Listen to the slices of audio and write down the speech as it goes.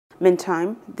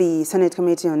Meantime, the Senate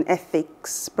Committee on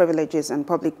Ethics, Privileges and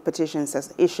Public Petitions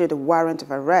has issued a warrant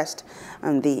of arrest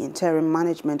on the interim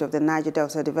management of the Niger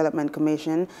Delta Development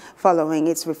Commission following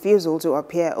its refusal to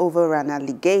appear over an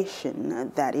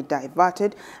allegation that it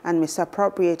diverted and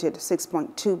misappropriated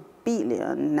 6.2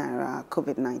 billion naira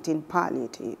COVID-19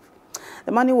 palliative.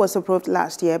 The money was approved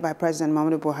last year by President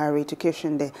Muhammadu Buhari to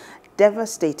cushion the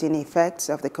devastating effects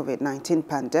of the COVID-19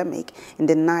 pandemic in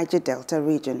the Niger Delta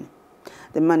region.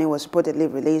 The money was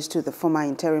reportedly released to the former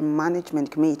Interim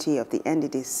Management Committee of the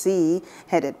NDDC,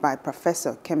 headed by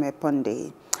Professor Keme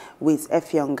Pondei, with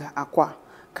Effiong Akwa,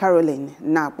 Caroline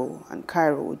Nabo, and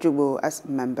Cairo Jubo as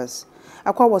members.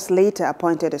 Akwa was later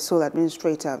appointed as sole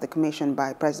administrator of the commission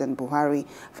by President Buhari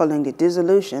following the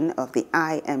dissolution of the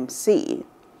IMC.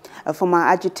 A former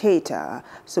agitator,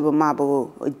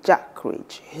 Subomabo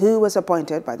Jackridge, who was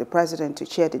appointed by the president to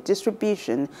chair the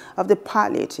distribution of the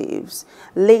palliatives,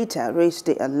 later raised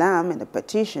the alarm in a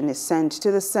petition he sent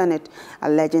to the Senate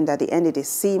alleging that the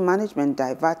NDDC management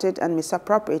diverted and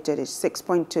misappropriated its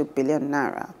 6.2 billion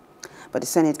naira. But the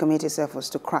Senate committee's efforts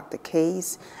to crack the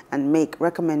case and make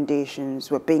recommendations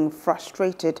were being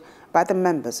frustrated by the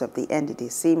members of the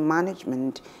NDDC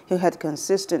management who had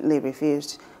consistently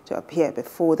refused to appear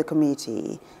before the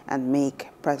committee and make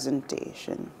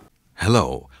presentation.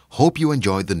 Hello, hope you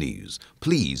enjoyed the news.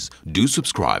 Please do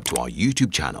subscribe to our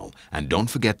YouTube channel and don't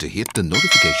forget to hit the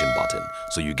notification button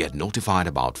so you get notified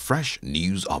about fresh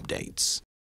news updates.